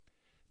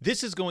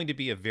This is going to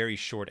be a very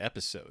short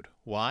episode.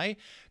 Why?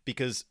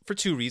 Because for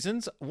two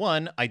reasons.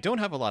 One, I don't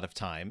have a lot of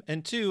time.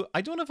 And two,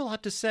 I don't have a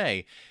lot to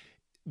say.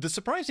 The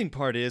surprising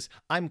part is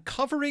I'm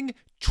covering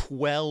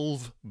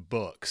 12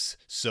 books.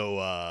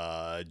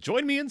 So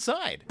join me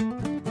inside.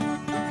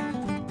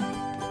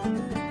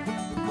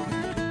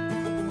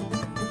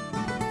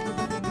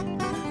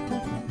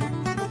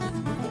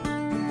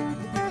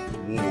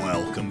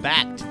 Welcome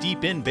back to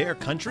Deep in Bear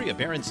Country, a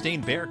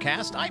Berenstain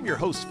Bearcast. I'm your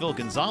host, Phil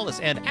Gonzalez,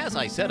 and as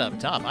I said up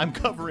top, I'm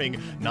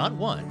covering not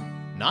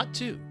one, not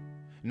two,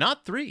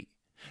 not three,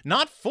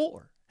 not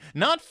four,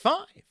 not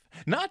five,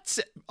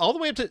 all the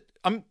way up to,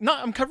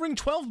 I'm covering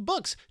 12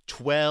 books,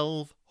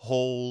 12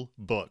 whole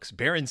books,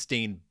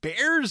 Berenstain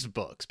Bears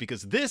books,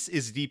 because this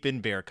is Deep in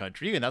Bear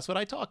Country, and that's what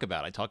I talk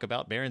about. I talk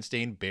about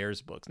Berenstain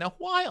Bears books. Now,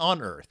 why on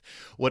earth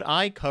would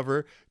I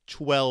cover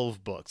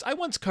 12 books? I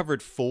once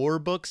covered 4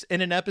 books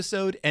in an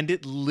episode, and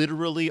it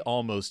literally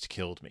almost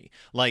killed me.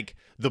 Like,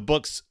 the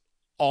books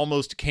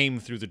almost came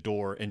through the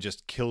door and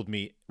just killed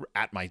me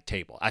at my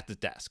table, at the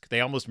desk.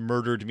 They almost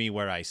murdered me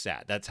where I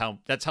sat. That's how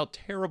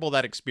terrible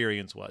that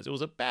experience was. It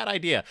was a bad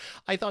idea.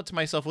 I thought to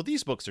myself, well,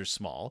 these books are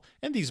small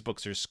and these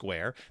books are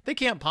square. They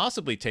can't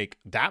possibly take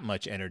that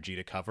much energy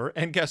to cover.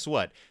 And guess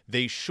what?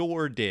 They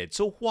sure did.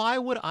 So why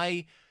would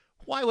I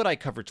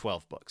cover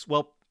 12 books?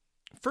 Well,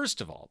 first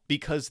of all,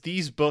 because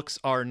these books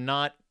are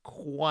not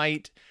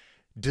quite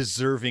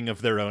deserving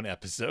of their own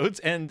episodes,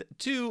 and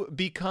two,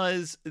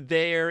 because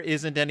there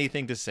isn't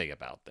anything to say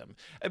about them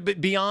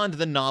beyond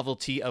the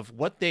novelty of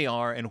what they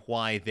are and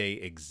why they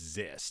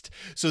exist.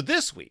 So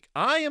this week,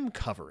 I am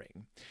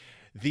covering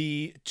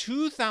the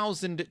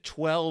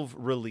 2012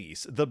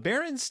 release, The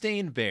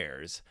Berenstain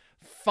Bears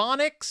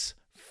Phonics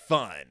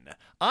Fun.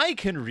 I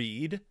Can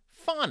Read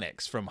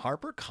Phonics from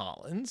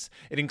HarperCollins.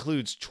 It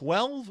includes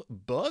 12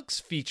 books,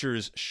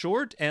 features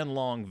short and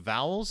long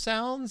vowel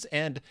sounds,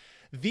 and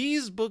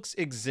these books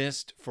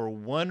exist for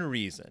one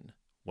reason.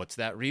 What's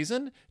that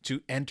reason?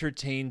 To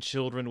entertain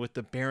children with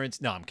the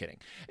Berens. No, I'm kidding.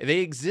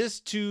 They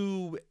exist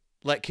to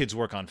let kids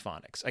work on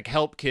phonics, like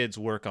help kids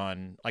work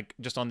on, like,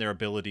 just on their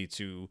ability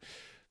to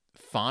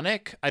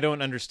phonic. I don't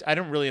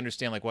really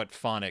understand like what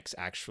phonics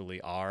actually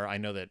are. I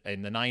know that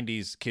in the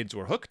 90s kids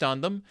were hooked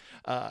on them,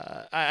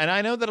 and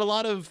I know that a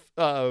lot of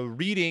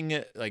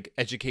reading, like,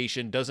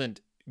 education doesn't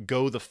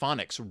go the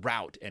phonics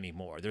route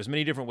anymore. There's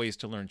many different ways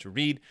to learn to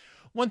read.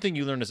 One thing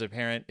you learn as a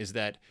parent is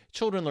that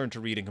children learn to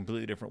read in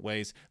completely different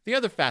ways. The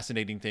other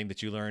fascinating thing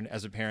that you learn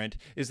as a parent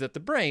is that the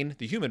brain,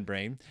 the human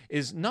brain,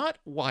 is not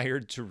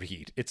wired to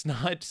read. It's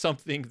not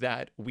something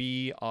that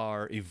we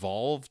are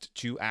evolved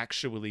to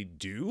actually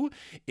do.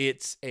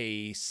 It's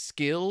a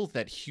skill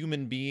that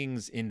human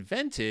beings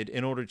invented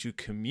in order to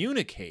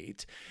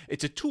communicate.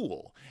 It's a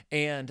tool,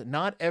 and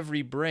not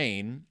every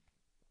brain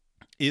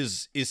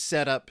is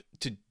set up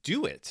to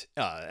do it,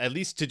 at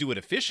least to do it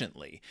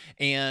efficiently.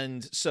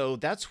 And so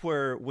that's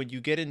where, when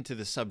you get into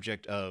the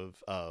subject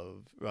of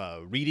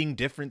reading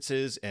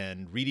differences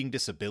and reading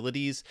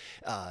disabilities,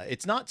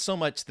 it's not so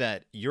much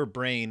that your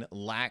brain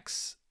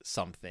lacks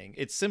something.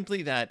 It's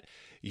simply that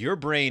your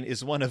brain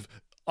is one of,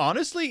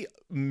 honestly,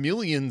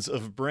 millions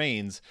of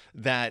brains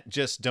that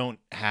just don't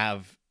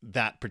have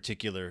that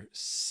particular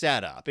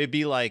setup. It'd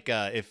be like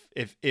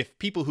if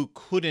people who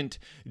couldn't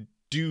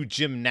do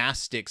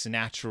gymnastics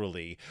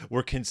naturally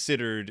were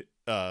considered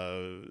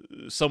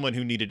someone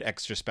who needed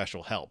extra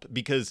special help,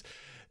 because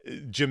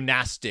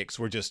gymnastics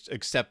were just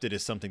accepted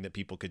as something that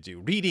people could do.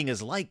 Reading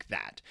is like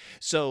that.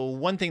 So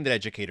one thing that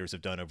educators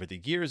have done over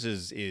the years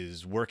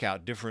is work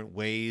out different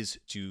ways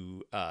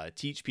to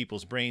teach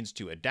people's brains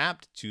to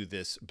adapt to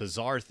this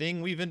bizarre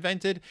thing we've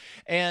invented,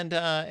 and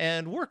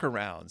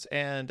workarounds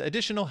and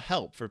additional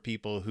help for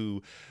people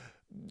who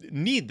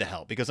need the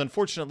help, because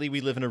unfortunately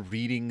we live in a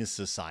reading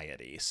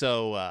society.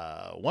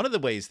 So one of the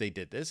ways they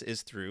did this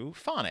is through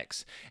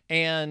phonics.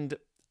 And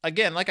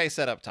again, like I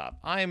said up top,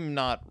 I'm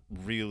not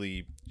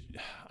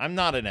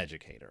an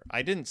educator.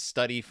 I didn't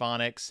study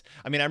phonics.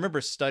 I mean, I remember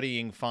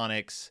studying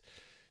phonics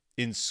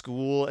in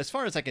school. As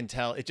far as I can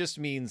tell, it just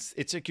means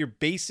it's like your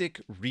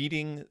basic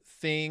reading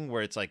thing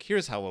where it's like,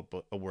 here's how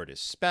a word is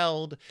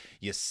spelled.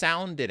 You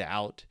sound it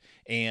out,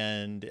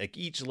 and like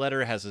each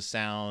letter has a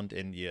sound,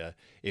 and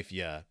if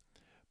you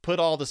put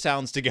all the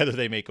sounds together,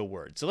 they make a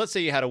word. So let's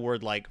say you had a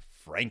word like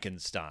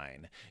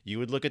Frankenstein. You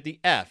would look at the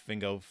F and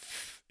go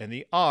F, and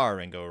the R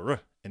and go R,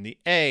 and the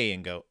A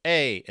and go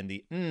A, and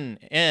the N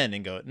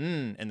and go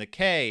N, and the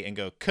K and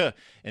go K,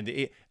 and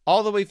the E,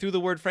 all the way through the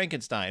word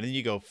Frankenstein. And then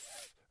you go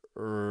F,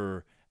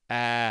 R,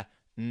 A,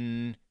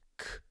 N,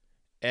 K,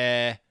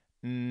 E,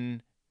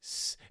 N,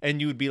 S.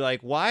 And you would be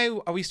like, why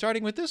are we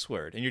starting with this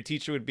word? And your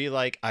teacher would be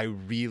like, I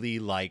really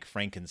like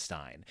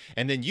Frankenstein.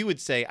 And then you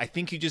would say, I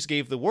think you just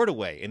gave the word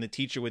away. And the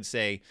teacher would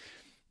say,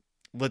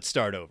 let's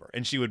start over.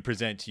 And she would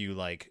present to you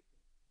like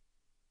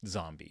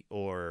zombie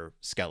or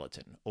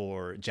skeleton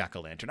or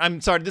jack-o'-lantern.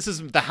 I'm sorry, this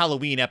is the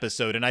Halloween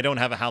episode, and I don't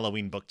have a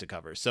Halloween book to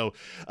cover. So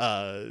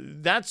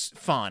that's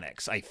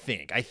phonics, I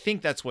think. I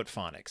think that's what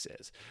phonics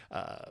is.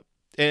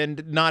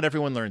 And not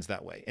everyone learns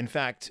that way. In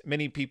fact,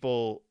 many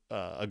people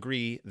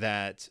agree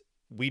that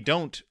we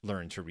don't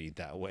learn to read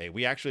that way.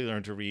 We actually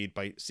learn to read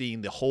by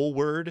seeing the whole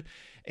word,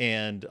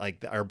 and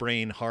like our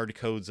brain hard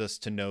codes us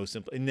to know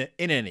simply. In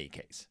any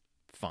case,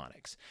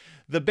 phonics.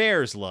 The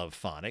Bears love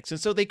phonics, and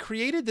so they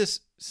created this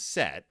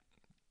set.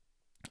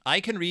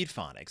 I Can Read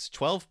Phonics,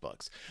 12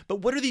 books.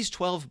 But what are these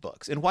 12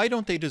 books, and why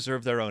don't they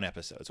deserve their own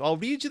episodes? Well, I'll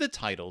read you the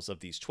titles of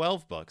these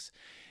 12 books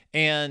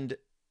and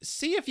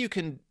see if you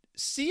can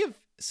see if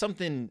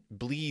something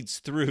bleeds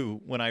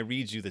through when I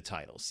read you the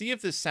title. See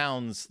if this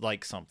sounds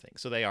like something.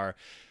 So they are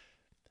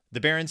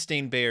The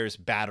Berenstain Bears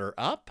Batter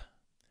Up,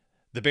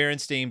 The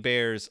Berenstain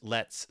Bears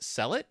Let's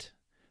Sell It,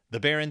 The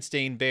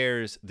Berenstain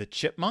Bears The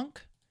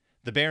Chipmunk,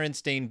 The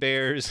Berenstain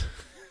Bears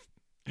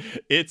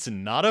It's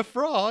Not a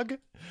Frog,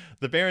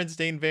 The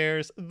Berenstain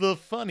Bears The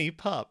Funny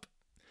Pup,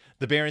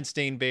 The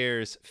Berenstain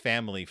Bears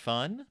Family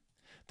Fun,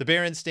 The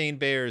Berenstain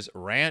Bears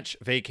Ranch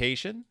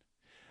Vacation.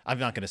 I'm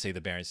not going to say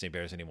the Berenstain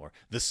Bears anymore.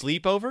 The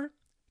Sleepover,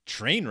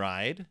 Train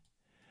Ride,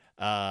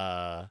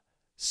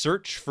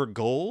 Search for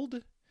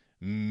Gold,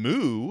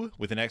 Moo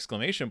with an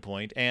exclamation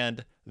point,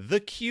 and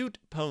The Cute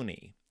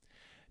Pony.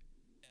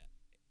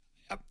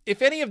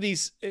 If any of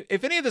this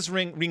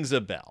rings a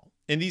bell,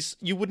 and these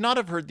you would not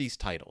have heard these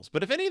titles,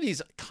 but if any of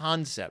these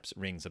concepts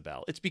rings a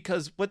bell, it's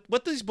because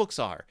what these books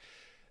are,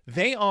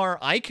 they are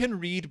I Can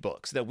Read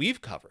books that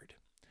we've covered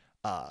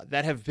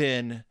that have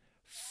been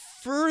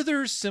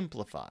further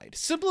simplified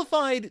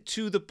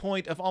to the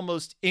point of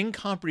almost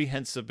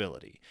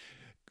incomprehensibility,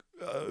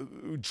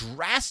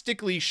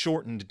 drastically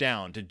shortened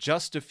down to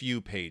just a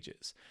few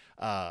pages,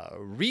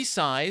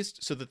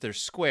 resized so that they're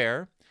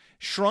square,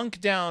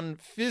 shrunk down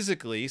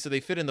physically so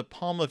they fit in the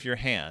palm of your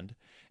hand,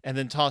 and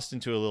then tossed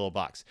into a little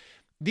box.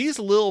 These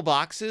little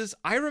boxes,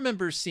 I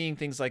remember seeing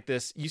things like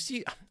this. You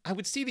see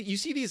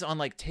these on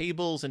like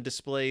tables and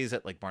displays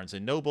at like Barnes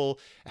and Noble,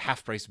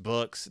 half-price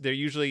books. They're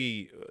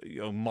usually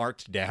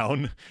marked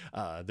down.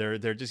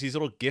 They're just these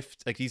little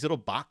gift, like these little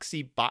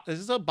boxes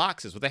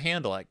with a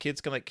handle that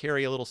kids can like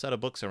carry a little set of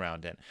books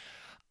around in.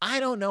 I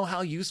don't know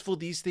how useful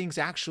these things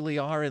actually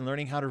are in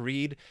learning how to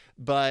read,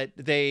 but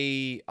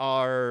they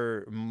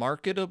are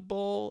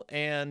marketable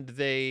and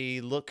they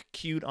look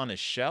cute on a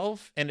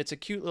shelf, and it's a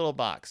cute little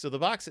box. So the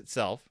box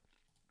itself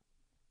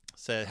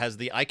has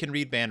the I Can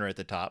Read banner at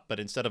the top, but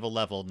instead of a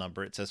level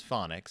number, it says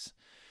Phonics.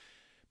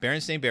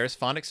 Berenstain Bears,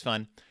 Phonics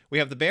Fun. We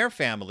have the Bear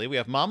family. We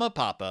have Mama,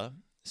 Papa,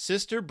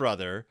 sister,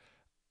 brother,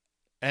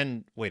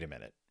 and wait a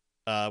minute.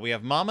 We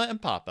have Mama and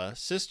Papa,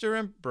 sister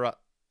and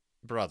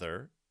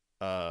brother,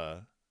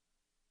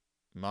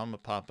 Mama,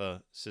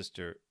 Papa,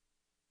 sister,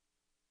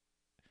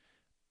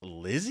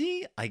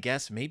 Lizzie? I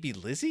guess maybe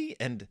Lizzie?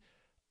 And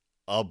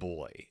a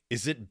boy.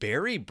 Is it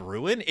Barry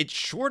Bruin? It's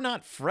sure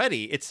not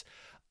Freddy. It's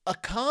a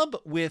cub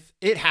with...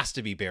 It has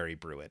to be Barry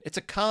Bruin. It's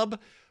a cub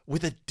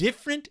with a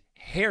different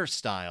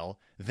hairstyle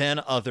than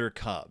other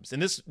cubs.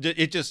 And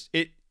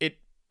it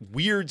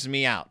weirds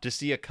me out to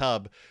see a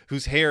cub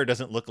whose hair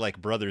doesn't look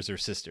like brothers or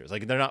sisters.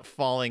 Like they're not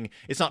falling.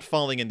 It's not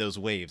falling in those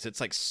waves.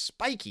 It's like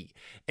spiky.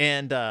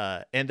 And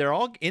they're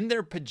all in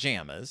their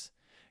pajamas,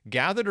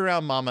 gathered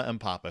around Mama and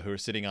Papa, who are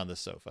sitting on the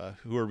sofa,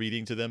 who are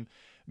reading to them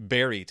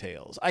Berry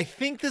Tales. I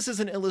think this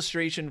is an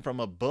illustration from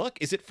a book.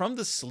 Is it from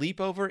The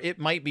Sleepover? It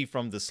might be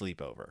from The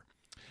Sleepover.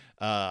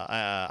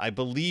 I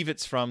believe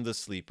it's from The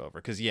Sleepover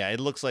because it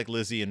looks like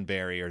Lizzie and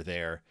Barry are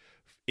there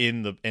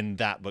in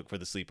that book for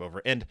The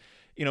Sleepover. And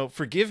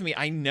forgive me,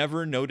 I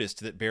never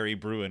noticed that Barry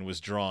Bruin was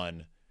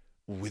drawn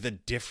with a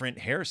different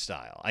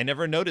hairstyle. I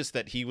never noticed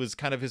that he was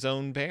kind of his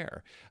own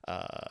bear.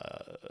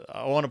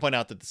 I want to point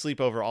out that The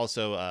Sleepover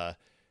also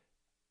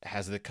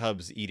has the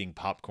cubs eating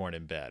popcorn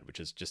in bed, which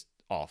is just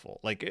awful.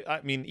 Like,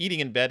 I mean, eating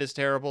in bed is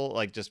terrible,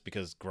 like just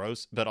because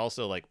gross, but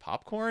also like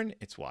popcorn,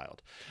 it's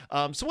wild.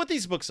 So what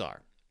these books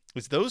are,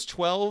 is those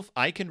 12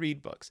 I Can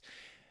Read books.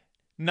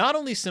 Not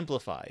only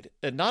simplified,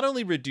 not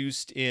only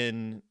reduced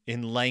in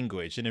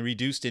language and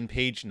reduced in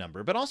page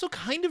number, but also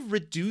kind of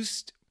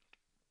reduced.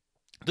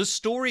 The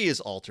story is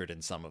altered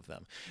in some of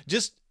them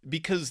just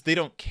because they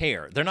don't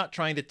care. They're not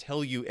trying to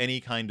tell you any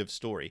kind of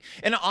story.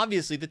 And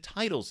obviously the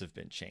titles have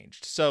been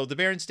changed. So the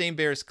Berenstain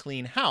Bears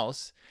Clean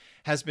House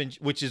has been,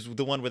 which is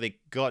the one where they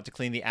go out to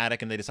clean the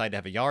attic and they decide to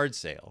have a yard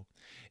sale,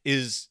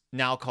 is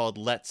now called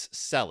Let's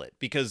Sell It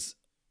because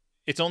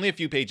it's only a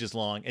few pages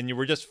long, and you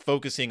were just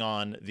focusing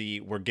on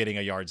the we're getting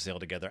a yard sale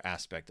together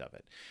aspect of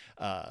it.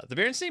 The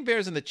Berenstain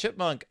Bears and the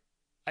Chipmunk,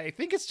 I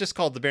think it's just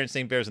called the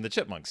Berenstain Bears and the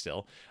Chipmunk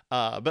still.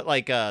 But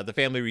like the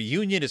family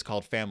reunion is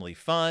called Family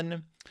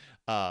Fun.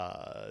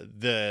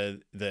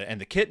 The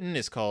Kitten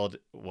is called,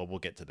 well, we'll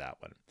get to that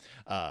one.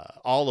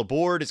 All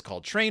Aboard is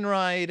called Train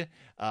Ride.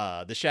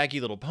 The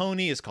Shaggy Little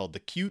Pony is called the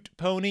Cute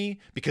Pony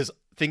because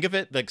think of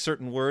it like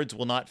certain words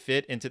will not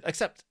fit into,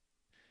 except,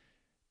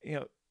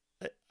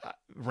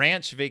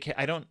 Ranch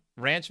Vacation.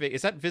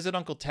 Is that Visit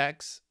Uncle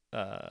Tex?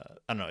 I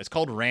don't know. It's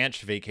called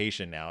Ranch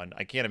Vacation now, and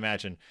I can't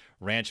imagine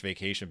Ranch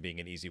Vacation being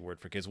an easy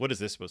word for kids. What is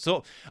this supposed?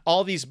 So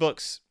all these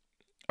books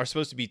are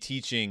supposed to be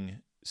teaching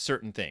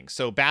certain things.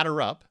 So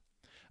Batter Up,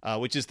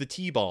 which is the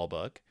T-ball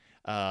book,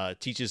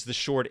 teaches the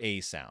short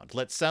A sound.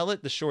 Let's Sell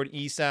It, the short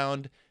E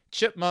sound.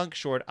 Chipmunk,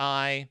 short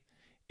I.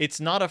 It's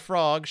Not a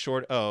Frog,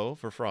 short O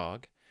for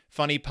frog.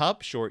 Funny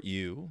Pup, short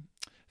U.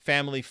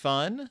 Family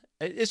Fun,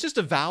 it's just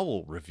a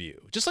vowel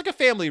review. Just like a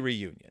family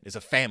reunion is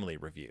a family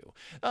review.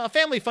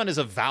 Family Fun is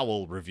a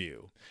vowel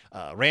review.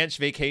 Ranch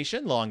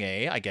Vacation, long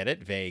A, I get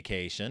it,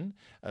 vacation.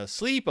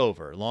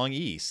 Sleepover, long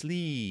E,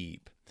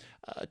 sleep.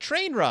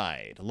 Train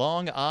Ride,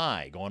 long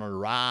I, go on a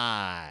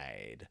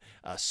ride.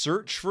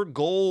 Search for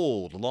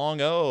Gold,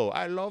 long O,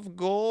 I love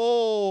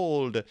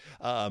gold.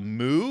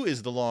 Moo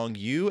is the long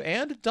U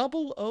and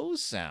double O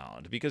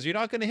sound, because you're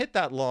not going to hit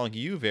that long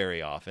U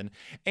very often.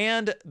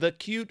 And The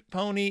Cute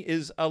Pony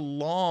is a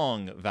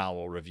long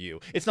vowel review.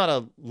 It's not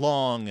a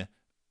long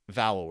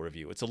vowel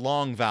review. It's a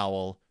long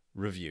vowel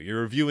review.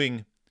 You're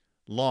reviewing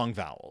long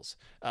vowels.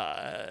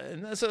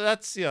 And so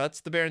those are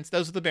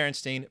the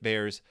Berenstain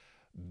Bears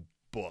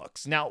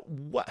books. Now,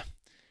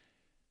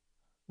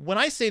 when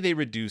I say they've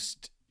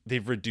reduced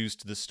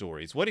the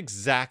stories, what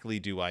exactly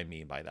do I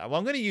mean by that? Well,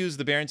 I'm going to use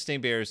the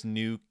Berenstain Bears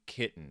New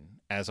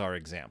Kitten as our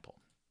example.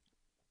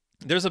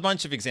 There's a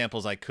bunch of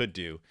examples I could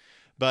do,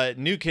 but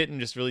New Kitten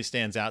just really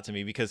stands out to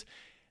me because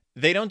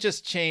they don't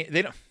just change.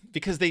 They don't,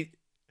 because they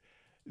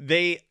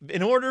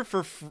in order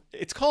for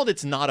it's called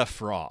It's Not a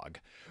Frog,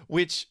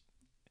 which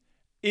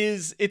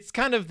it's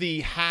kind of the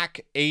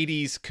hack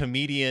 80s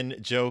comedian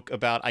joke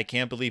about I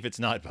can't believe it's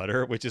not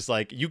butter, which is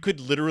like, you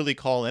could literally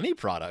call any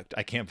product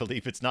I can't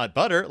believe it's not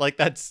butter. Like,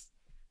 that's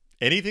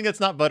anything that's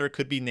not butter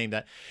could be named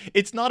that.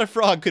 It's Not a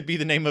Frog could be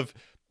the name of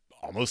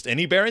almost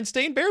any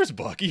Berenstain Bears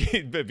book.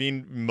 I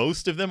mean,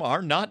 most of them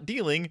are not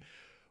dealing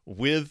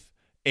with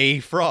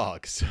a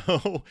frog.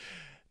 So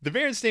the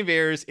Berenstain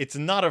Bears, It's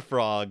Not a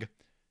Frog.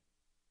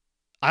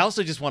 I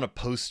also just want a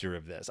poster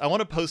of this. I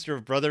want a poster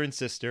of brother and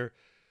sister.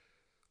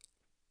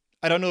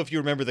 I don't know if you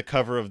remember the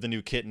cover of the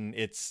New Kitten.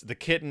 It's the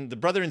kitten, the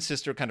brother and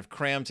sister kind of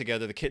crammed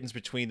together. The kitten's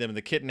between them, and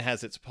the kitten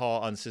has its paw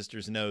on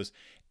sister's nose.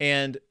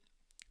 And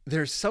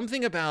there's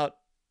something about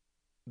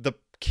the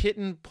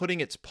kitten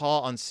putting its paw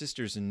on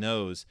sister's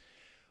nose.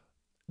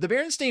 The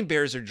Berenstain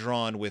Bears are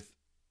drawn with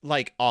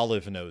like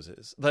olive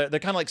noses. They're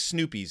kind of like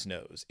Snoopy's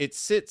nose.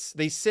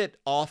 They sit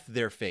off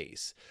their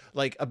face.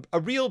 Like a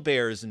real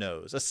bear's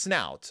nose, a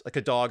snout, like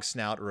a dog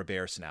snout or a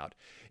bear snout,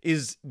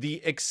 is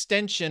the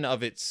extension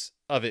of its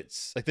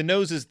like the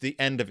nose is the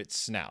end of its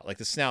snout. Like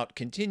the snout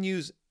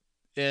continues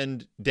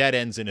and dead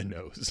ends in a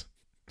nose.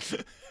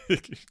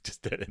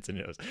 Just dead ends in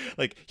a nose.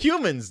 Like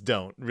humans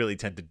don't really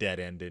tend to dead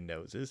end in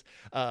noses.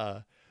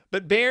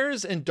 But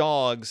bears and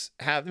dogs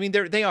have, I mean,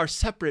 they are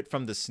separate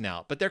from the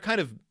snout, but they're kind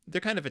of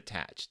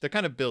attached. They're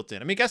kind of built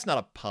in. I mean, I guess not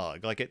a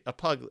pug. Like a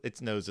pug,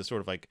 its nose is sort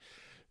of like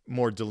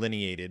more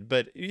delineated.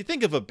 But you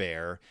think of a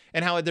bear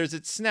and how there's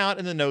its snout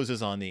and the nose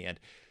is on the end.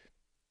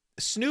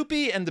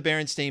 Snoopy and the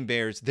Berenstain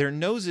Bears, their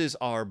noses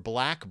are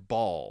black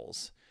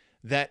balls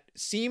that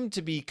seem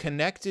to be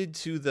connected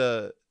to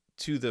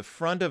the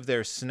front of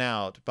their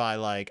snout by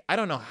like, I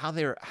don't know how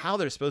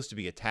they're supposed to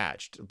be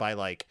attached, by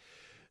like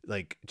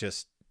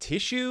just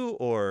tissue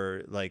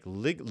or like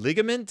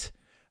ligament,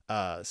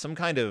 some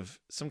kind of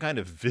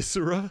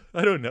viscera.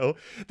 I don't know.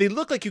 They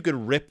look like you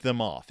could rip them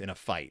off in a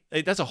fight.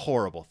 That's a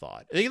horrible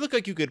thought. They look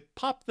like you could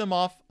pop them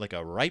off like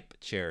a ripe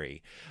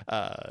cherry.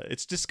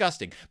 It's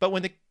disgusting. But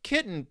when the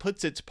kitten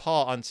puts its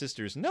paw on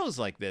sister's nose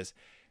like this,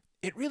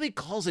 it really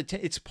calls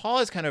its paw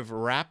is kind of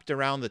wrapped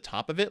around the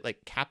top of it,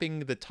 like capping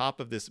the top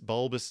of this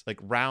bulbous, like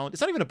round.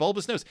 It's not even a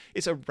bulbous nose.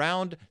 It's a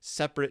round,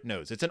 separate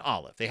nose. It's an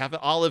olive. They have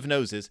olive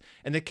noses,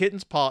 and the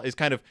kitten's paw is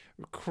kind of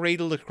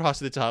cradled across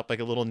the top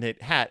like a little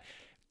knit hat.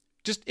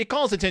 Just, it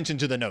calls attention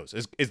to the nose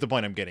is the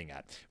point I'm getting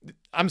at.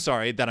 I'm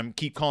sorry that I'm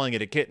keep calling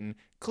it a kitten.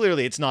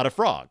 Clearly, it's not a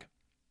frog.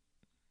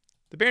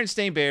 The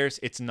Berenstain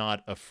Bears, It's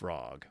Not a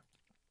Frog.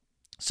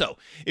 So,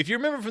 if you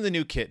remember from the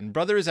New Kitten,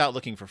 brother is out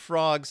looking for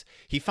frogs.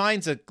 He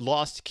finds a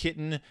lost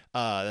kitten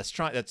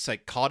that's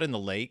like caught in the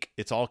lake.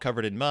 It's all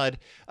covered in mud.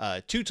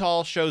 Too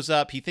Tall shows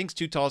up. He thinks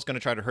Too Tall is going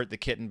to try to hurt the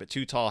kitten, but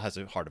Too Tall has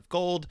a heart of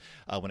gold.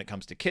 When it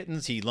comes to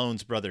kittens, he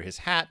loans brother his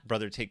hat.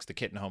 Brother takes the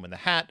kitten home in the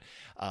hat.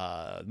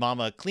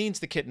 Mama cleans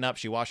the kitten up.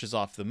 She washes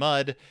off the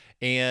mud,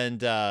 and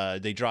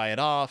they dry it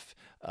off.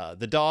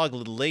 The dog,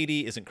 Little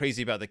Lady, isn't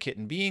crazy about the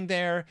kitten being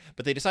there,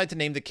 but they decide to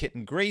name the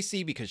kitten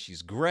Gracie because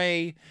she's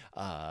gray.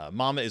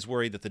 Mama is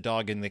worried that the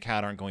dog and the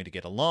cat aren't going to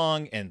get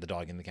along, and the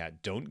dog and the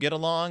cat don't get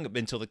along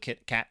until the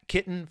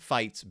kitten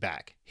fights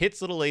back, hits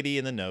Little Lady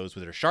in the nose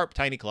with her sharp,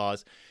 tiny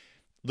claws.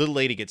 Little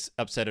Lady gets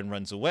upset and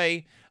runs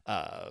away.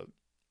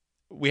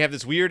 We have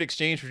this weird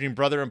exchange between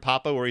brother and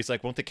Papa where he's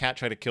like, won't the cat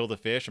try to kill the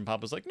fish? And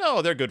Papa's like,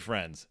 no, they're good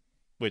friends,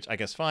 which I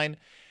guess fine.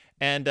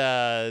 And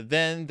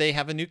then they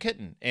have a new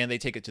kitten, and they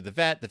take it to the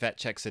vet. The vet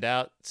checks it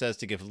out, says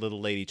to give Little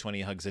Lady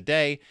 20 hugs a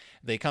day.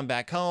 They come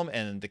back home,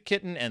 and the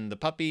kitten and the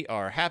puppy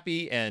are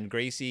happy, and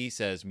Gracie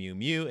says mew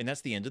mew, and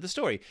that's the end of the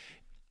story.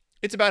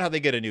 It's about how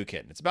they get a new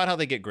kitten. It's about how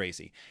they get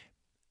Gracie.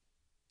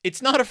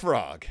 It's Not a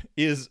Frog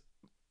is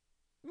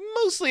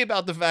mostly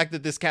about the fact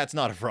that this cat's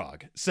not a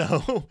frog.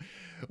 So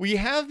we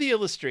have the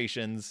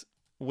illustrations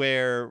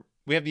where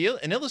we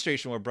have an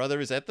illustration where brother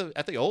is at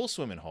the old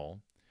swimming hole,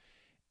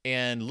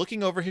 and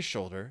looking over his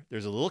shoulder,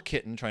 there's a little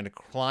kitten trying to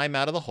climb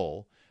out of the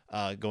hole,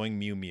 going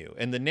mew mew.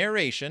 And the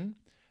narration,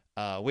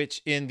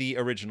 which in the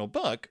original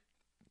book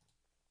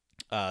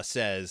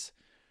says,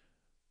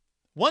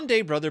 "One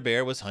day Brother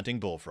Bear was hunting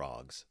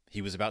bullfrogs.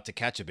 He was about to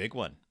catch a big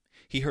one.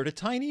 He heard a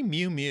tiny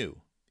mew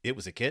mew. It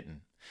was a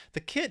kitten.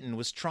 The kitten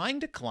was trying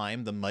to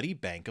climb the muddy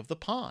bank of the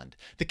pond.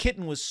 The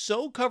kitten was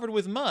so covered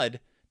with mud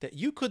that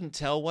you couldn't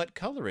tell what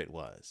color it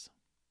was."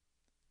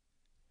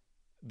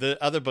 The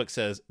other book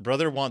says,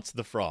 "Brother wants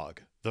the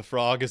frog. The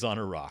frog is on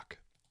a rock."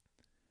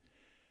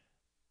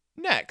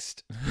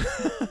 Next.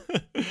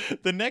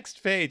 The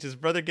next page is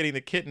brother getting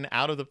the kitten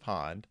out of the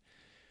pond.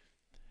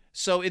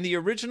 So in the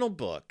original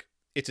book,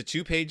 it's a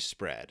 2-page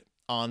spread.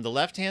 On the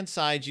left-hand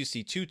side, you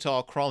see Too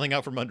Tall crawling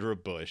out from under a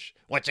bush.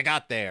 "What you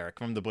got there?"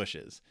 from the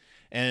bushes.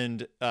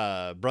 And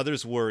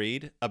brother's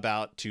worried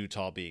about Too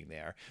Tall being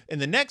there. In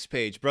the next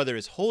page, brother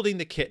is holding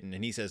the kitten,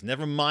 and he says,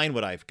 "Never mind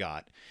what I've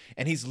got."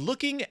 And he's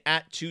looking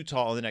at Too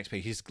Tall on the next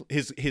page.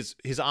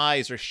 His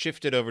eyes are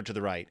shifted over to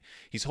the right.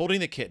 He's holding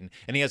the kitten,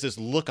 and he has this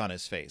look on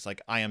his face, like,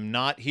 "I am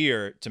not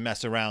here to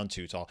mess around,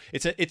 Too Tall."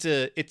 It's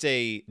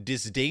a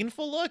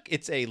disdainful look.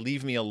 It's a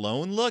leave me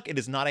alone look. It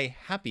is not a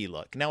happy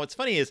look. Now, what's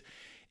funny is,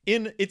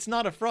 in It's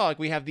Not a Frog,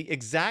 we have the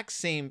exact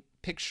same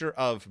picture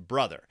of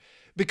brother.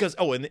 Because,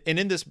 and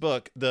in this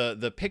book,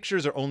 the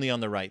pictures are only on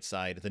the right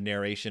side. The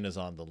narration is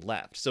on the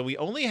left. So we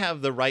only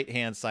have the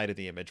right-hand side of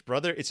the image.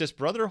 It's just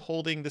brother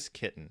holding this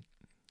kitten.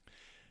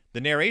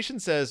 The narration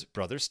says,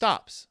 brother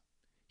stops.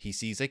 He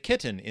sees a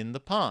kitten in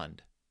the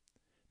pond.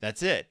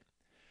 That's it.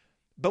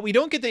 But we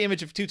don't get the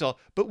image of Too Tall,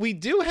 but we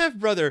do have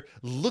brother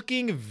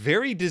looking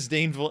very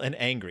disdainful and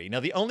angry.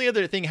 Now, the only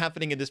other thing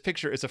happening in this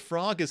picture is a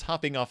frog is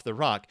hopping off the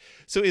rock.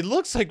 So it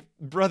looks like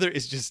brother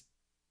is just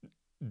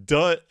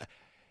done,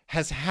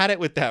 has had it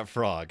with that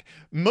frog.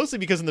 Mostly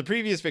because in the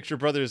previous picture,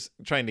 brother's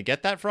trying to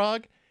get that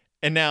frog,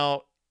 and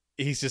now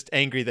he's just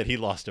angry that he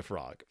lost a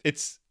frog.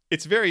 It's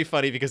very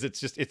funny because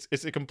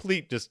it's a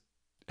complete, just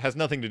has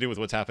nothing to do with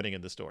what's happening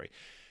in the story.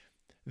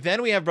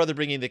 Then we have brother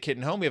bringing the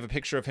kitten home. We have a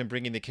picture of him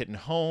bringing the kitten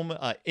home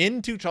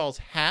in Too Tall's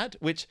hat,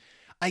 which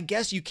I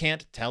guess you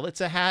can't tell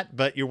it's a hat,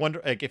 but you're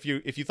wondering, like, if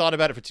you thought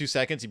about it for 2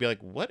 seconds, you'd be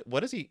like,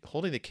 what is he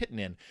holding the kitten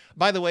in?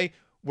 By the way,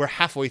 we're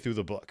halfway through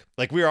the book.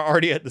 Like, we are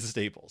already at the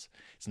staples.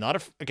 It's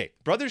not okay.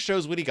 Brother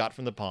shows what he got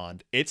from the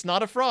pond. It's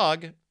not a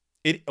frog.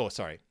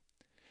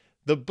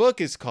 The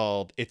book is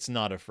called It's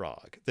Not a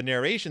Frog. The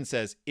narration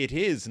says it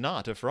is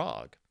not a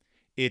frog.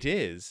 It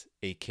is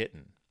a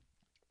kitten.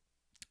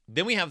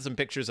 Then we have some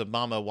pictures of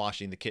Mama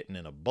washing the kitten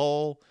in a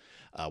bowl,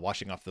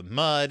 washing off the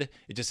mud.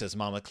 It just says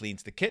Mama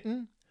cleans the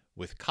kitten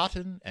with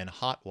cotton and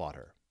hot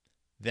water.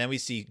 Then we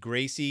see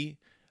Gracie.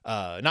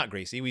 Not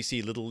Gracie. We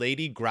see little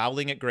lady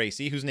growling at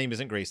Gracie, whose name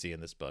isn't Gracie in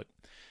this book.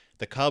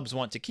 The cubs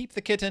want to keep the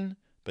kitten,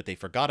 but they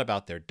forgot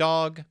about their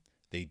dog.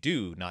 They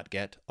do not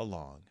get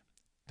along.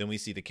 Then we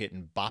see the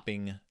kitten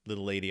bopping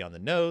little lady on the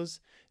nose.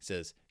 It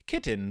says,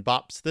 "Kitten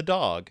bops the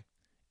dog.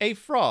 A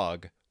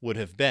frog would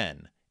have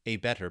been a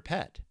better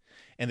pet."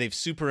 And they've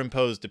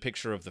superimposed a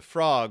picture of the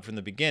frog from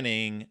the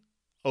beginning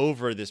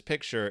over this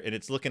picture, and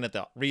it's looking at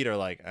the reader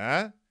like,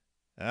 huh?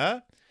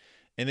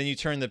 And then you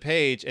turn the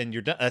page and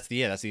you're done. That's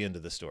the end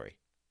of the story.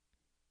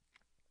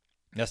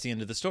 That's the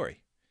end of the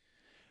story.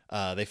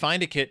 They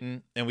find a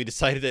kitten, and we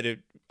decided that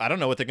I don't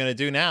know what they're going to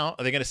do now.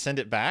 Are they going to send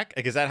it back?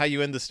 Like, is that how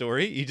you end the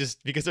story?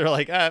 Because they're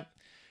like,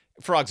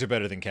 frogs are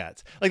better than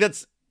cats. Like,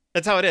 that's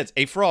how it ends.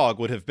 A frog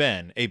would have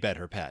been a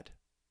better pet.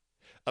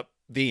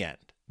 The end.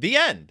 The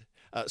end.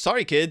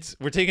 Sorry, kids.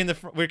 We're taking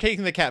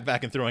the cat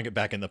back and throwing it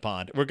back in the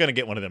pond. We're going to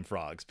get one of them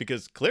frogs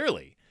because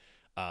clearly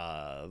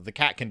the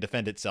cat can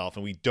defend itself,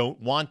 and we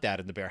don't want that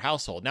in the bear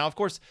household. Now, of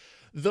course,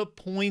 the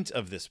point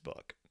of this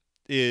book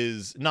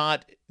is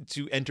not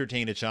to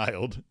entertain a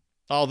child.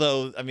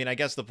 Although, I mean, I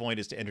guess the point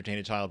is to entertain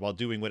a child while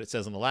doing what it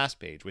says on the last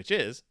page, which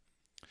is,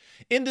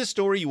 in this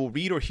story, you will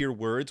read or hear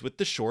words with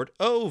the short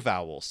O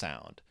vowel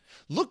sound.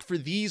 Look for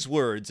these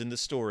words in the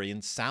story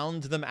and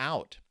sound them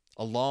out.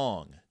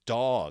 Along,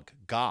 dog,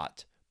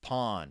 got,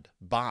 pond,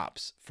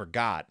 bops,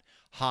 forgot,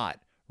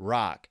 hot,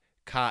 rock,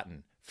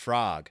 cotton,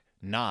 frog,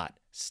 not,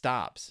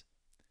 stops.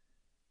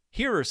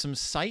 Here are some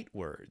sight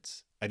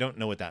words. I don't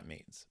know what that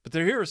means, but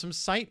here are some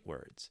sight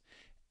words.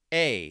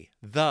 A,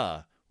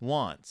 the,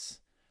 wants.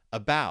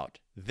 About,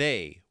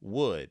 they,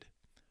 would.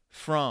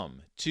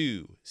 From,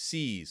 to,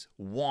 sees,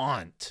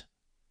 want.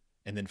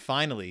 And then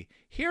finally,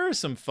 here are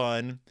some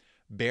fun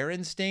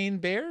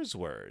Berenstain Bears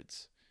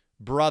words.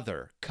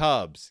 Brother,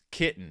 cubs,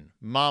 kitten,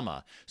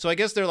 mama. So I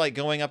guess they're like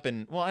going up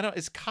in,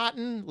 is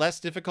cotton less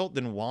difficult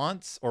than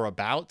wants or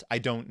about? I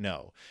don't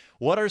know.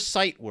 What are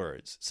sight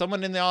words?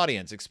 Someone in the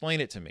audience, explain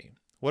it to me.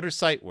 What are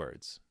sight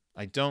words?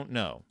 I don't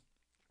know.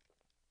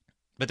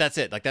 But that's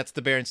it. Like, that's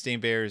the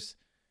Berenstain Bears.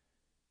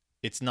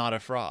 It's not a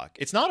frog.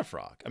 It's not a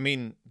frog. I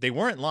mean, they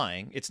weren't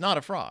lying. It's not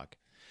a frog.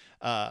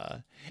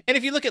 And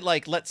if you look at,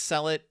 like, Let's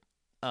Sell It,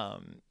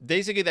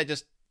 basically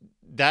that's,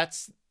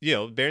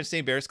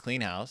 Berenstain Bears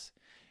Clean House.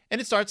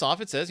 And it starts off,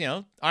 it says,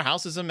 our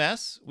house is a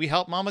mess. We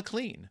help Mama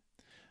clean.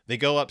 They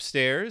go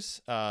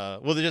upstairs.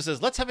 It just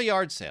says, let's have a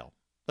yard sale.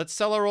 Let's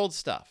sell our old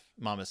stuff.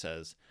 Mama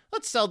says,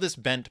 let's sell this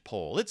bent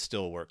pole. It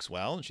still works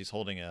well. And she's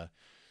holding a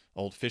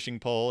old fishing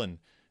pole. And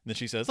then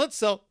she says, let's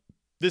sell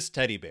this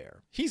teddy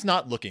bear. He's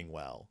not looking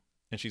well.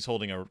 And she's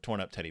holding a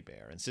torn up teddy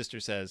bear. And sister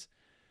says,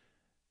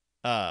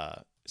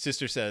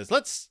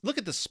 let's look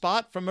at the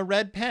spot from a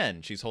red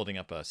pen. She's holding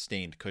up a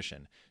stained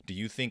cushion. Do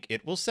you think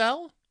it will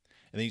sell?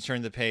 And then you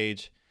turn the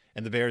page,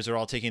 and the bears are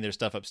all taking their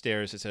stuff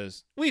upstairs. It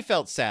says, we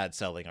felt sad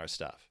selling our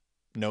stuff.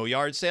 No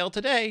yard sale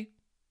today.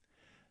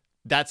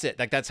 That's it.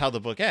 Like, that's how the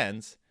book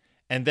ends.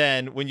 And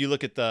then when you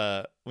look at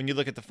the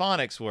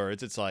phonics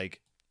words, it's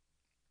like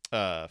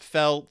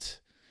felt,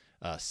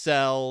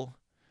 sell,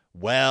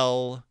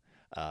 well.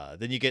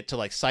 Then you get to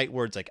like sight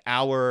words like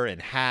hour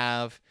and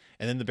have.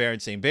 And then the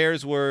Berenstain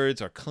Bears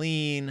words are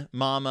clean,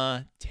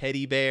 mama,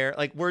 teddy bear,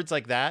 like words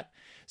like that.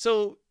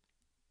 So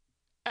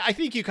I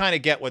think you kind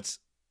of get what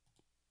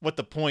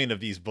the point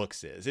of these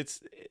books is.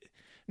 It's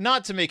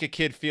not to make a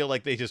kid feel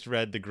like they just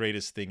read the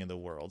greatest thing in the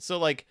world. So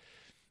like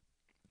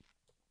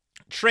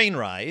Train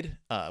Ride,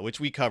 which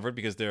we covered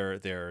because they're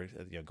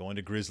going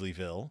to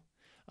Grizzlyville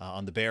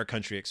on the Bear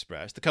Country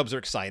Express. The Cubs are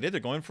excited.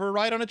 They're going for a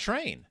ride on a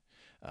train.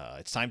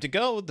 It's time to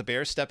go. The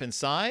bears step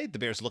inside. The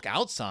bears look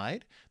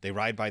outside. They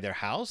ride by their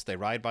house. They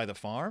ride by the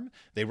farm.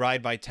 They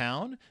ride by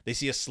town. They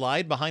see a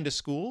slide behind a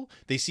school.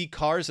 They see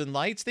cars and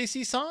lights. They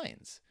see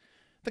signs.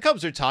 The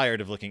Cubs are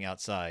tired of looking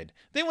outside.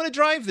 They want to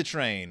drive the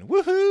train.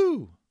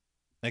 Woohoo!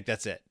 Like,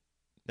 that's it.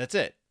 That's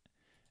it.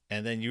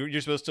 And then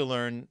you're supposed to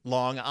learn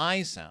long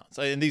I sounds.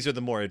 And these are the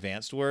more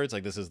advanced words.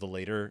 Like, this is the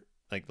later,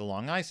 like the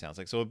long I sounds.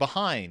 Like, so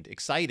behind,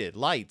 excited,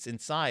 lights,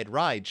 inside,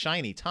 ride,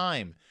 shiny,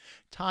 time,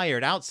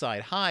 tired,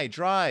 outside, high,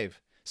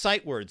 drive,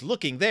 sight words,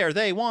 looking, there,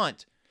 they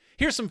want.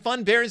 Here's some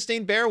fun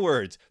Berenstain Bear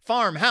words.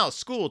 Farm, house,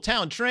 school,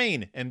 town,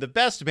 train. And the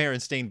best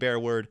Berenstain Bear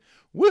word,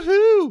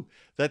 woohoo!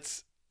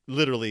 That's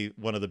literally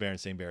one of the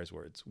Berenstain Bears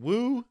words.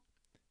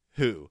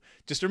 Woo-hoo.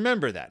 Just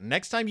remember that.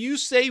 Next time you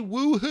say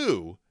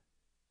woo-hoo,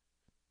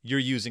 you're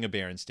using a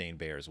Berenstain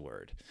Bears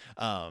word.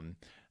 I'm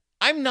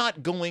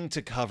not going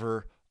to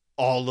cover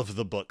all of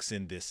the books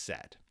in this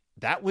set.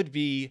 That would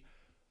be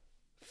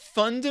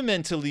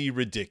fundamentally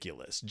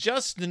ridiculous.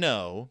 Just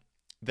know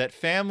that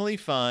Family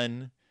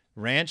Fun,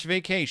 Ranch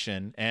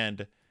Vacation,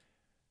 and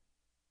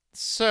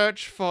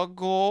Search for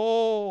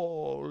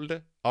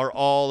Gold are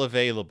all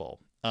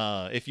available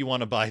if you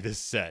want to buy this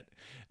set.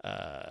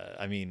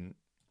 I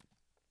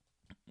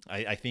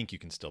think you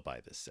can still buy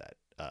this set.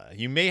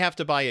 You may have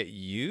to buy it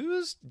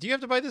used. Do you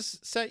have to buy this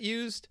set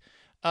used?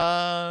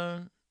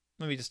 Let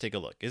me just take a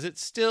look. Is it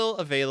still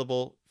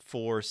available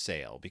for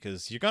sale?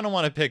 Because you're going to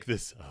want to pick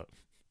this up.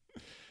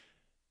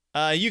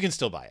 You can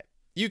still buy it.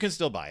 You can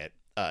still buy it.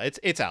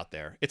 It's out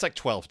there. It's like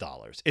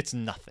 $12. It's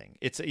nothing.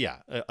 It's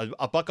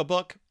a buck a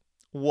book.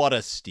 What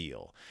a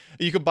steal.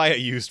 You can buy it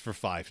used for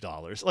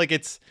 $5. Like,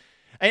 it's,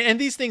 and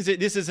these things,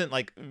 this isn't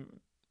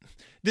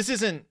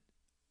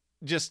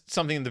just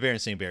something the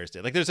Berenstain Bears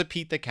did. Like, there's a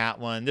Pete the Cat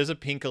one. There's a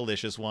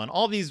Pinkalicious one.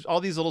 All these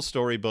little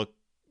storybook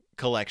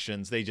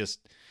collections, they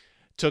just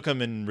took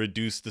them and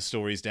reduced the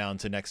stories down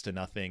to next to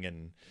nothing.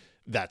 And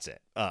that's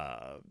it.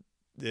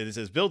 It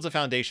says builds a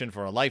foundation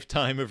for a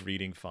lifetime of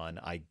reading fun,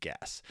 I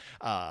guess.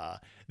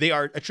 They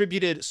are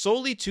attributed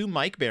solely to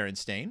Mike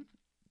Berenstain.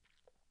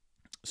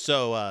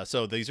 So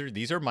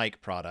these are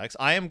Mike products.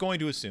 I am going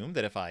to assume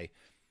that if I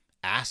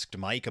asked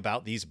Mike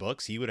about these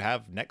books, he would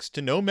have next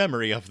to no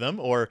memory of them,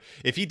 or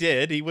if he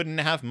did, he wouldn't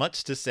have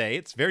much to say.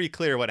 It's very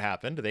clear what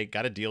happened. They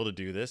got a deal to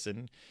do this,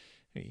 and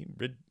he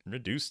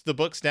reduced the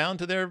books down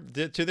to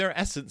their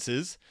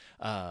essences.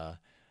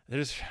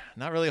 There's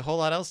not really a whole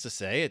lot else to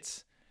say.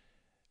 It's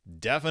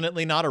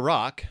definitely not a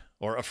rock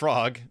or a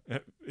frog.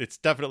 It's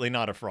definitely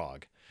not a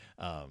frog.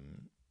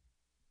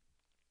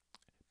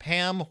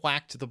 Pam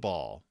whacked the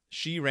ball.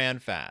 She ran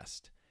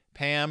fast.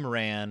 Pam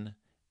ran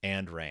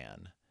and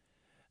ran.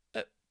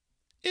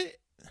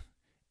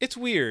 It's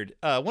weird.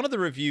 One of the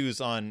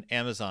reviews on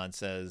Amazon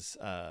says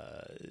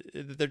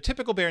they're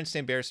typical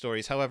Berenstain Bear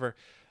stories. However,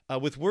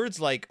 with words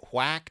like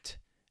whacked,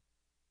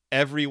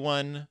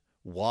 everyone,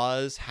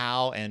 was,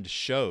 how, and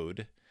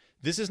showed,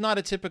 this is not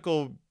a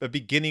typical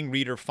beginning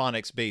reader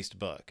phonics-based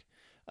book.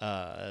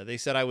 They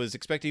said I was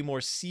expecting more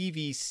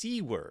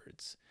CVC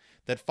words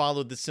that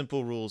followed the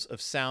simple rules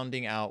of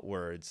sounding out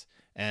words.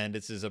 And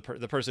this is the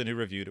person who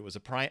reviewed it was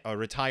a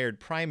retired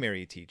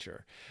primary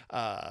teacher.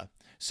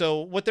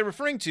 So what they're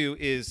referring to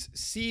is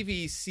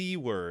CVC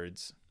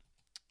words,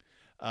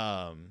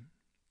 there's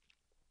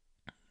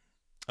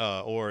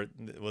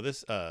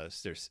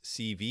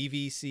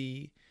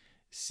CVVC,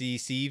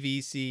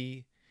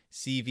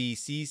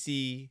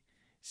 CCVC,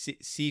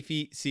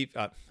 CVCC,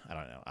 I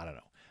don't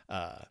know.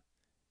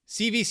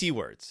 CVC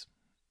words.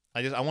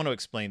 I want to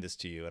explain this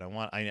to you, and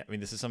I mean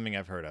this is something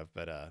I've heard of,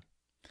 but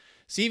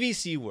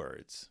CVC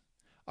words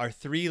are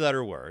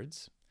 3-letter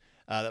words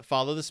that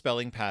follow the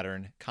spelling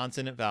pattern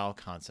consonant, vowel,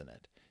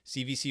 consonant.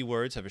 CVC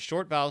words have a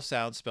short vowel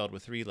sound spelled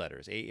with 3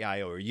 letters, A, E,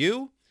 I, O, or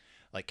U.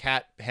 like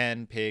cat,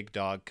 hen, pig,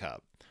 dog,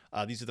 cub.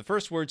 These are the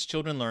first words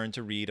children learn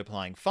to read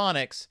applying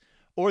phonics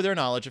or their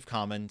knowledge of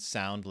common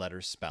sound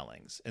letter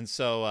spellings. And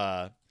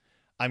so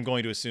I'm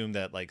going to assume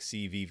that like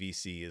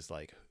CVVC is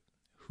like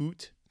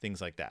hoot,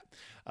 things like that.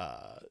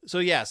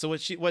 So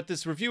what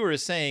this reviewer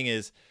is saying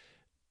is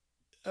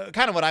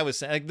kind of what I was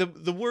saying. Like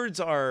the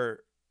words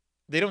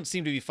they don't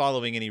seem to be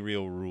following any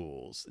real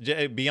rules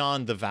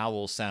beyond the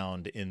vowel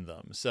sound in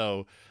them.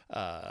 So,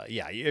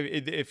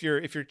 if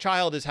your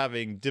child is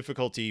having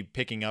difficulty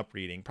picking up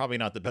reading, probably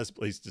not the best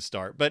place to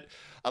start. But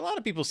a lot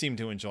of people seem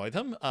to enjoy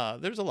them.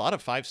 There's a lot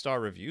of 5-star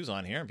reviews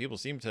on here, and people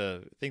seem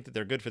to think that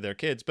they're good for their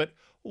kids. But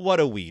what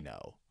do we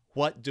know?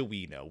 What do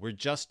we know? We're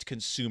just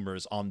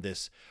consumers on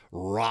this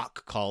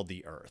rock called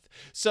the Earth.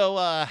 So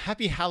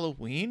happy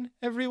Halloween,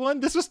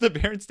 everyone. This was the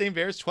Berenstain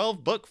Bears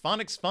 12-book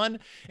phonics fun,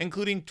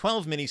 including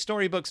 12 mini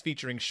storybooks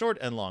featuring short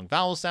and long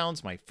vowel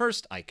sounds. My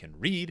first I Can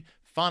Read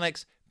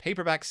phonics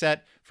paperback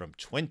set from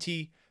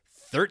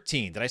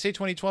 2013. Did I say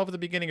 2012 at the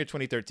beginning or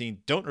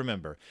 2013? Don't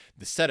remember.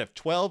 The set of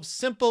 12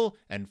 simple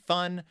and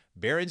fun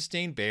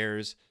Berenstain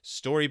Bears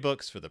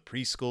storybooks for the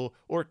preschool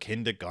or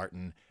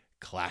kindergarten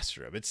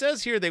classroom. It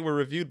says here they were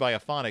reviewed by a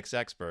phonics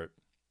expert.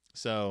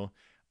 So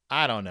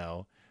I don't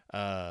know.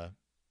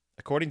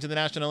 According to the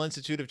National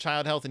Institute of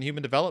Child Health and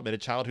Human Development, a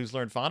child who's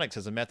learned phonics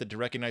has a method to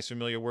recognize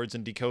familiar words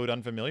and decode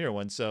unfamiliar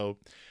ones. So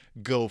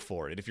go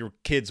for it. If your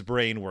kid's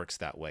brain works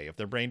that way, if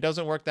their brain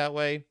doesn't work that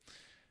way,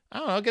 I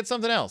don't know, get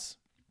something else.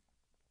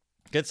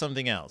 Get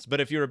something else. But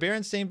if you're a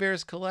Berenstain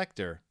Bears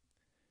collector,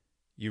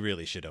 you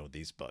really should own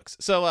these books.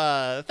 So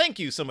thank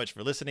you so much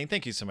for listening.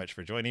 Thank you so much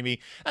for joining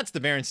me. That's the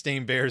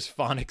Berenstain Bears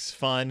phonics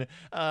fun.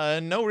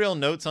 No real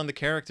notes on the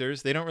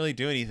characters. They don't really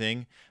do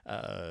anything.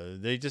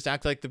 They just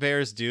act like the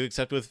bears do,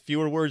 except with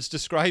fewer words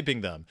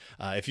describing them.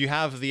 If you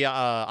have the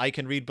I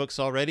Can Read books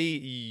already,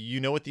 you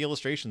know what the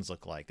illustrations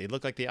look like. They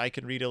look like the I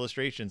Can Read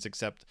illustrations,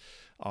 except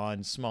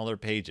on smaller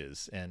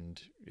pages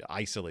and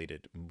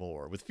isolated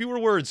more with fewer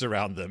words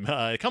around them.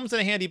 It comes in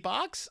a handy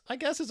box, I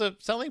guess, is a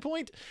selling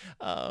point.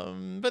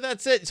 But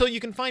that's it. So you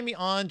can find me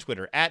on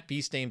Twitter at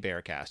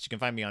BStainBearcast. You can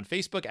find me on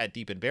Facebook at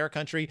Deep in Bear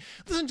Country.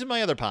 Listen to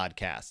my other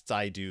podcasts.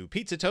 I do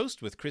Pizza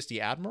Toast with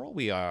Christy Admiral.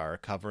 We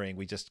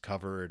just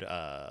covered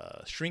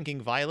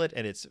Shrinking Violet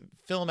and its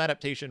film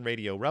adaptation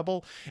Radio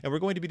Rebel. And we're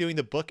going to be doing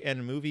the book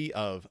and movie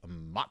of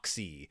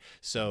Moxie.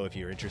 So if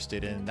you're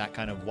interested in that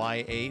kind of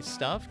YA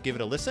stuff, give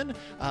it a listen.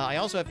 I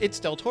also have It's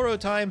Del Toro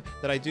Time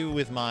that I do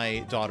with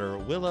my daughter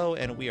Willow,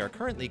 and we are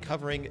currently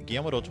covering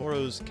Guillermo del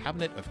Toro's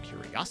Cabinet of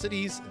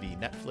Curiosities, the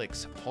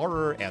Netflix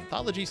horror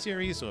anthology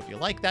series. So if you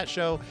like that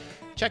show,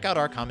 check out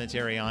our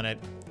commentary on it.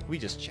 We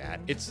just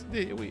chat. It's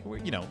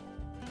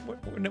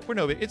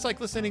it's like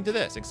listening to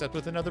this, except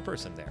with another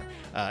person there.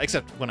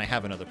 Except when I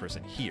have another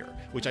person here,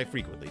 which I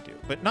frequently do,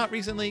 but not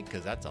recently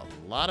because that's a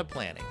lot of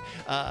planning.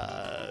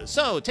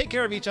 So take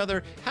care of each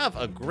other. Have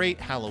a great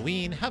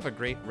Halloween. Have a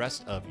great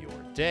rest of your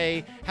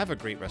day. Have a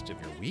great rest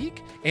of your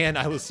week. And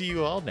I will see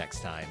you all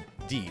next time,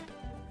 deep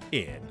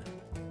in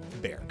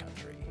Bear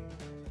Country.